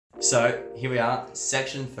So here we are,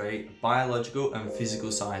 section 3, biological and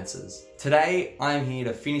physical sciences. Today, I'm here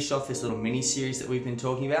to finish off this little mini-series that we've been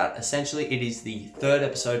talking about. Essentially, it is the third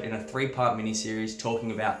episode in a 3-part mini-series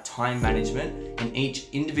talking about time management in each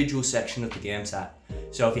individual section of the Gamsat.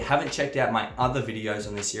 So if you haven't checked out my other videos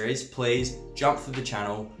on this series, please jump through the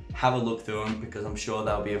channel, have a look through them, because I'm sure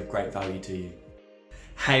they'll be of great value to you.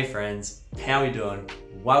 Hey friends, how are we doing?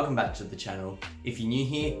 Welcome back to the channel. If you're new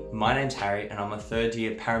here, my name's Harry and I'm a third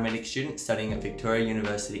year paramedic student studying at Victoria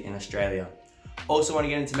University in Australia. Also want to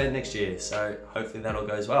get into med next year, so hopefully that all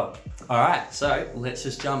goes well. Alright, so let's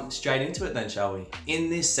just jump straight into it then, shall we?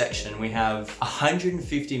 In this section, we have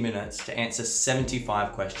 150 minutes to answer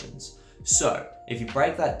 75 questions. So if you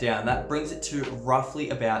break that down, that brings it to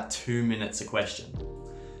roughly about 2 minutes a question.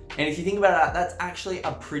 And if you think about it, that's actually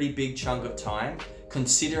a pretty big chunk of time,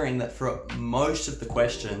 considering that for most of the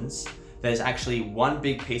questions, there's actually one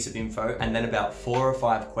big piece of info and then about 4 or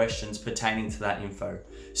 5 questions pertaining to that info.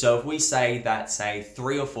 So if we say that, say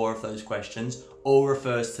 3 or 4 of those questions all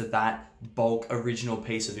refers to that bulk original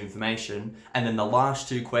piece of information, and then the last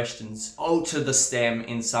 2 questions alter the stem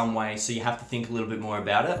in some way, so you have to think a little bit more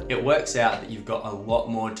about it. It works out that you've got a lot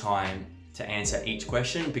more time to answer each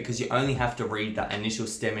question because you only have to read that initial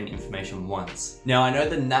stem and information once. Now, I know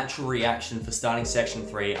the natural reaction for starting section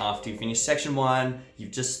 3 after you finish section 1,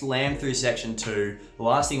 you've just slammed through section 2, the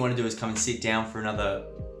last thing you want to do is come and sit down for another,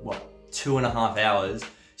 2.5 hours.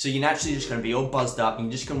 So you're naturally just going to be all buzzed up and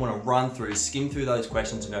you're just going to want to run through, skim through those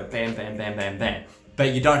questions and go bam, bam, bam, bam, bam.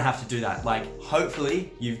 But you don't have to do that. Like,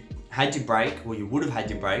 hopefully you've had your break, or you would have had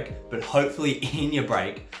your break, but hopefully in your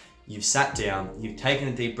break, you've sat down, you've taken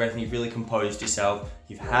a deep breath and you've really composed yourself.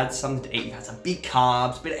 You've had something to eat, you've had some big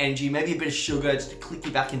carbs, a bit of energy, maybe a bit of sugar just to click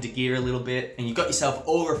you back into gear a little bit. And you've got yourself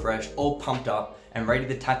all refreshed, all pumped up and ready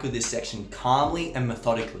to tackle this section calmly and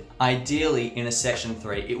methodically. Ideally, in a section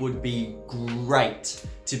 3, it would be great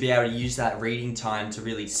to be able to use that reading time to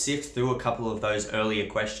really sift through a couple of those earlier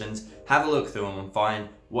questions, have a look through them and find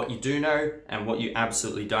what you do know and what you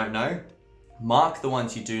absolutely don't know. Mark the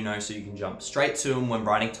ones you do know so you can jump straight to them when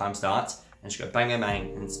writing time starts and just go bang, bang,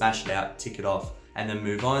 bang, and smash it out, tick it off, and then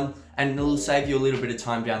move on. And it'll save you a little bit of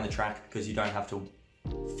time down the track because you don't have to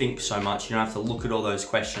think so much. You don't have to look at all those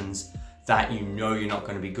questions that you know you're not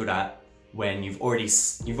going to be good at when you've already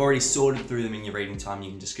sorted through them in your reading time.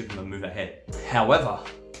 You can just skip them and move ahead. However,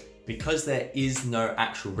 because there is no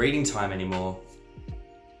actual reading time anymore,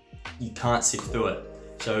 you can't sift through it.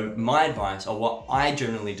 So my advice, or what I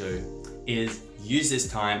generally do, is use this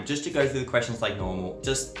time just to go through the questions like normal.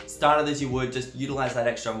 Just start it as you would, just utilize that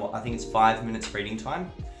extra, I think it's 5 minutes reading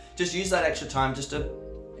time. Just use that extra time just to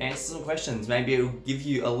answer some questions. Maybe it'll give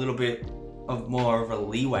you a little bit of more of a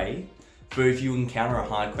leeway for if you encounter a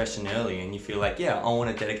hard question early and you feel like, yeah, I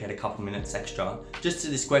want to dedicate a couple minutes extra just to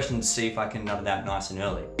this question to see if I can nut it out nice and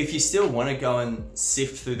early. If you still want to go and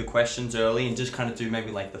sift through the questions early and just kind of do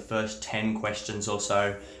maybe like the first 10 questions or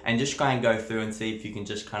so and just try and go through and see if you can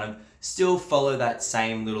just kind of still follow that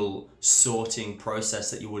same little sorting process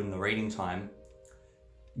that you would in the reading time,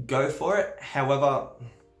 go for it. However,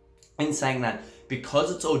 in saying that, because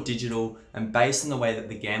it's all digital and based on the way that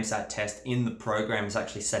the Gamsat test in the program is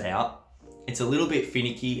actually set out, it's a little bit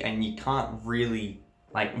finicky and you can't really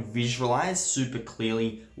like visualize super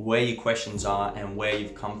clearly where your questions are and where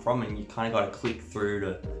you've come from, and you kind of got to click through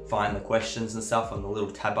to find the questions and stuff on the little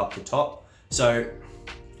tab up the top. So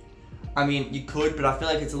I mean, you could, but I feel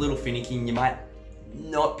like it's a little finicky and you might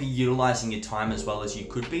not be utilizing your time as well as you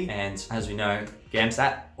could be. And as we know,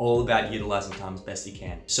 Gamsat, all about utilizing time as best you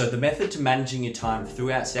can. So the method to managing your time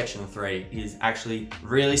throughout section 3 is actually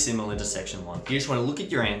really similar to section 1. You just want to look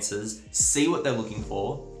at your answers, see what they're looking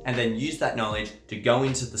for, and then use that knowledge to go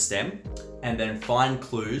into the stem and then find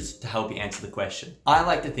clues to help you answer the question. I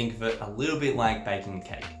like to think of it a little bit like baking a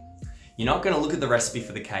cake. You're not going to look at the recipe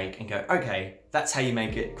for the cake and go, okay, that's how you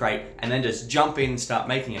make it, great, and then just jump in and start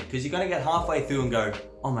making it, because you're going to get halfway through and go,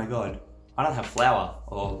 oh my God, I don't have flour,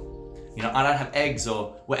 or I don't have eggs,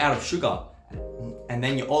 or we're out of sugar. And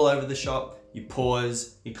then you're all over the shop, you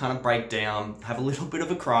pause, you kind of break down, have a little bit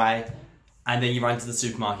of a cry, and then you run to the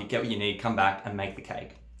supermarket, get what you need, come back and make the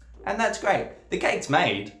cake. And that's great. The cake's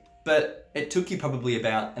made, but it took you probably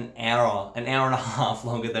about an hour and a half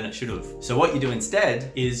longer than it should have. So what you do instead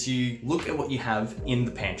is you look at what you have in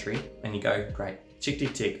the pantry and you go, great, tick,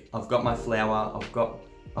 tick, tick. I've got my flour,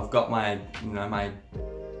 I've got my, my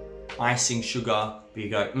icing sugar, but you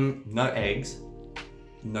go, no eggs,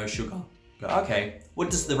 no sugar. Go, okay, what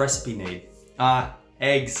does the recipe need?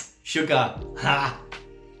 Eggs, sugar, ha!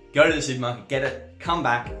 Go to the supermarket, get it, come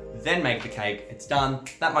back, then make the cake. It's done,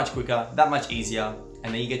 that much quicker, that much easier,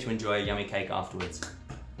 and then you get to enjoy a yummy cake afterwards.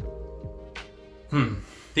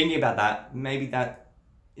 Thinking about that, maybe that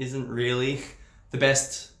isn't really the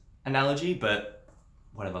best analogy, but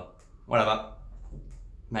whatever.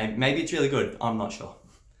 Maybe it's really good, I'm not sure.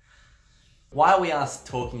 Why are we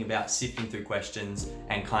talking about sifting through questions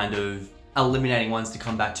and kind of eliminating ones to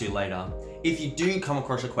come back to later? If you do come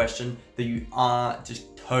across a question that you are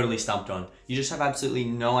just totally stumped on, you just have absolutely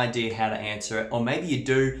no idea how to answer it, or maybe you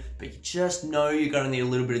do, but you just know you're gonna need a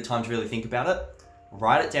little bit of time to really think about it,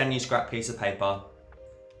 write it down on your scrap piece of paper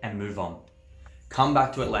and move on. Come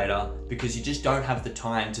back to it later because you just don't have the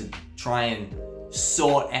time to try and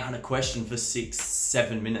sort out a question for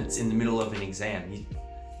 6-7 minutes in the middle of an exam.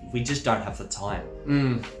 We just don't have the time.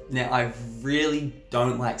 Now, I really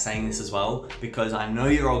don't like saying this as well because I know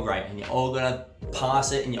you're all great and you're all gonna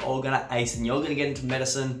pass it and you're all gonna ace and you're all gonna get into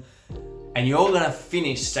medicine and you're all gonna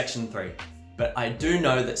finish section 3. But I do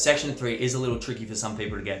know that section 3 is a little tricky for some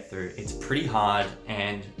people to get through. It's pretty hard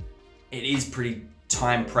and it is pretty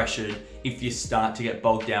time pressured if you start to get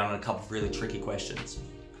bogged down on a couple of really tricky questions.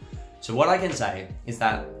 So what I can say is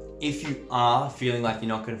that if you are feeling like you're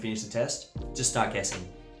not gonna finish the test, just start guessing.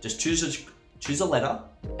 Just choose a letter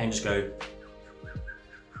and just go,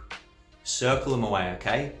 circle them away,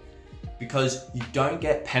 okay? Because you don't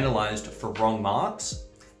get penalized for wrong marks,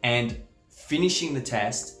 and finishing the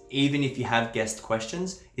test, even if you have guessed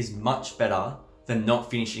questions, is much better than not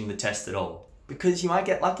finishing the test at all. Because you might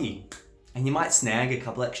get lucky and you might snag a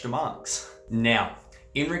couple extra marks. Now,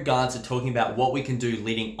 in regards to talking about what we can do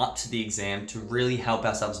leading up to the exam to really help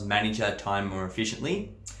ourselves manage our time more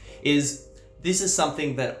efficiently, this is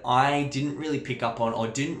something that I didn't really pick up on or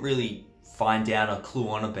didn't really find out or clue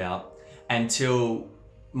on about until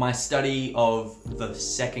my study of the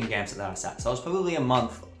second Gamsat that I sat. So I was probably a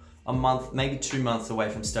month, maybe 2 months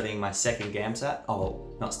away from studying my second Gamsat.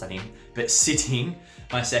 Oh, not studying, but sitting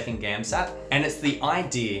my second Gamsat. And it's the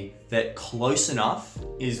idea that close enough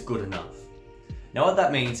is good enough. Now what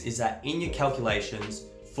that means is that in your calculations,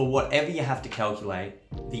 for whatever you have to calculate,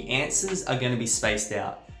 the answers are going to be spaced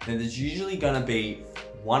out. Now there's usually going to be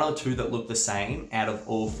 1 or 2 that look the same out of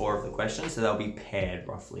all 4 of the questions, so they'll be paired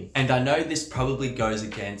roughly. And I know this probably goes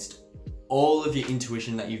against all of your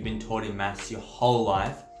intuition that you've been taught in maths your whole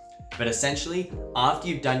life, but essentially after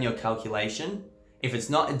you've done your calculation, if it's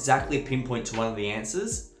not exactly pinpoint to one of the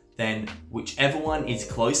answers, then whichever one is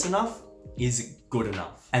close enough is good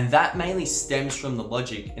enough. And that mainly stems from the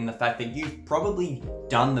logic in the fact that you've probably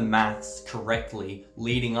done the maths correctly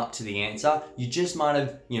leading up to the answer. You just might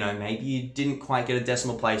have, maybe you didn't quite get a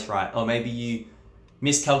decimal place right, or maybe you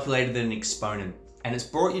miscalculated an exponent and it's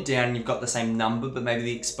brought you down and you've got the same number, but maybe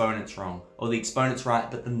the exponent's wrong, or the exponent's right,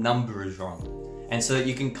 but the number is wrong. And so that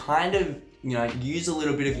you can kind of, use a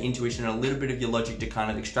little bit of your intuition and a little bit of your logic to kind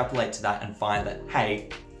of extrapolate to that and find that, hey,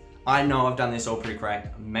 I know I've done this all pretty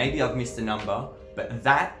correct. Maybe I've missed a number, but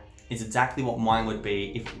that is exactly what mine would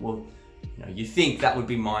be if, you think that would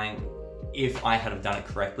be mine if I had have done it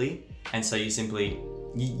correctly. And so you simply,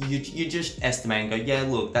 you just estimate and go, yeah,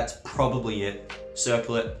 look, that's probably it.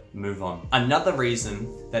 Circle it, move on. Another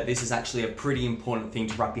reason that this is actually a pretty important thing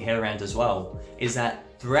to wrap your head around as well is that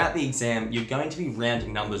throughout the exam, you're going to be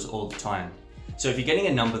rounding numbers all the time. So if you're getting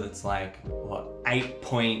a number that's like,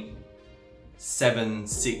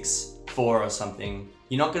 8.764 or something,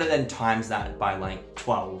 you're not gonna then times that by like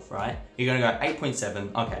 12, right? You're gonna go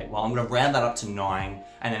 8.7, okay, well, I'm gonna round that up to 9,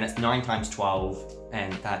 and then it's 9 times 12,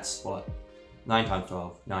 and that's what? 9 times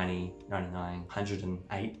 12, 90, 99,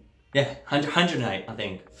 108. Yeah, 108, I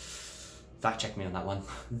think. Fact check me on that one.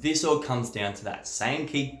 This all comes down to that same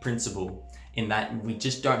key principle in that we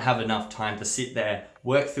just don't have enough time to sit there,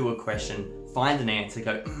 work through a question, find an answer,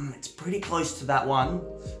 go, it's pretty close to that one.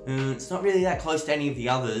 It's not really that close to any of the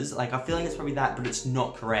others. Like, I feel like it's probably that, but it's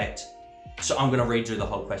not correct. So I'm gonna redo the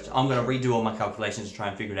whole question. I'm gonna redo all my calculations to try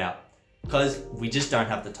and figure it out because we just don't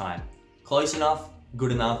have the time. Close enough,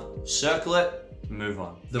 good enough, circle it, move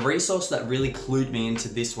on. The resource that really clued me into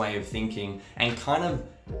this way of thinking and kind of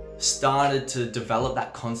started to develop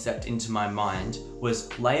that concept into my mind was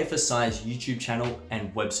Layer for Science YouTube channel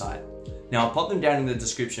and website. Now I'll pop them down in the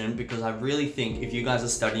description because I really think if you guys are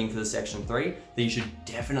studying for the section 3 that you should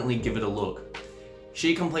definitely give it a look.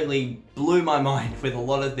 She completely blew my mind with a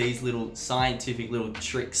lot of these little scientific little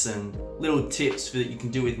tricks and little tips that you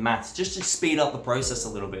can do with maths just to speed up the process a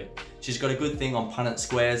little bit. She's got a good thing on Punnett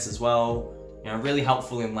squares as well. Really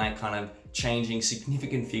helpful in like kind of changing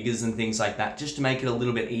significant figures and things like that, just to make it a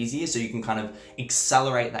little bit easier so you can kind of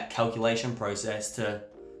accelerate that calculation process to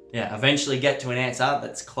eventually get to an answer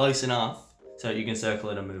that's close enough so you can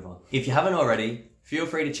circle it and move on. If you haven't already, feel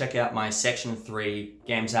free to check out my section 3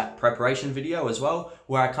 Gamsat preparation video as well,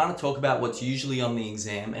 where I kind of talk about what's usually on the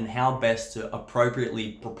exam and how best to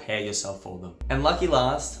appropriately prepare yourself for them. And lucky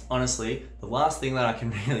last, honestly, the last thing that I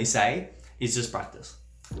can really say is just practice.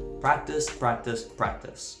 Practice, practice,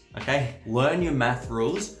 practice, okay? Learn your math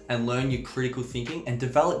rules and learn your critical thinking and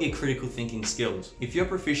develop your critical thinking skills. If you're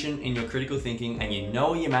proficient in your critical thinking and you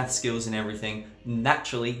know your math skills and everything,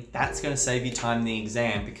 naturally, that's gonna save you time in the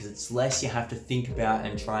exam because it's less you have to think about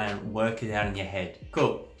and try and work it out in your head.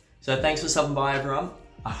 Cool. So thanks for stopping by, everyone.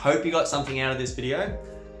 I hope you got something out of this video.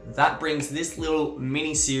 That brings this little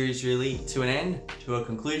mini series really to an end, to a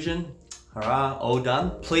conclusion. Hurrah, all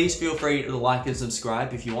done. Please feel free to like and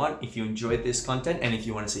subscribe if you want, if you enjoyed this content and if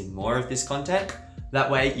you want to see more of this content. That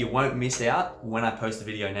way you won't miss out when I post a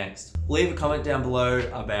video next. Leave a comment down below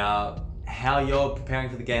about how you're preparing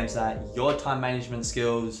for the Gamsat, your time management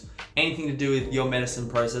skills, anything to do with your medicine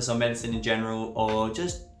process or medicine in general, or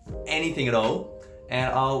just anything at all. And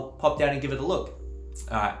I'll pop down and give it a look.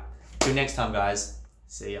 All right, till next time guys,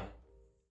 see ya.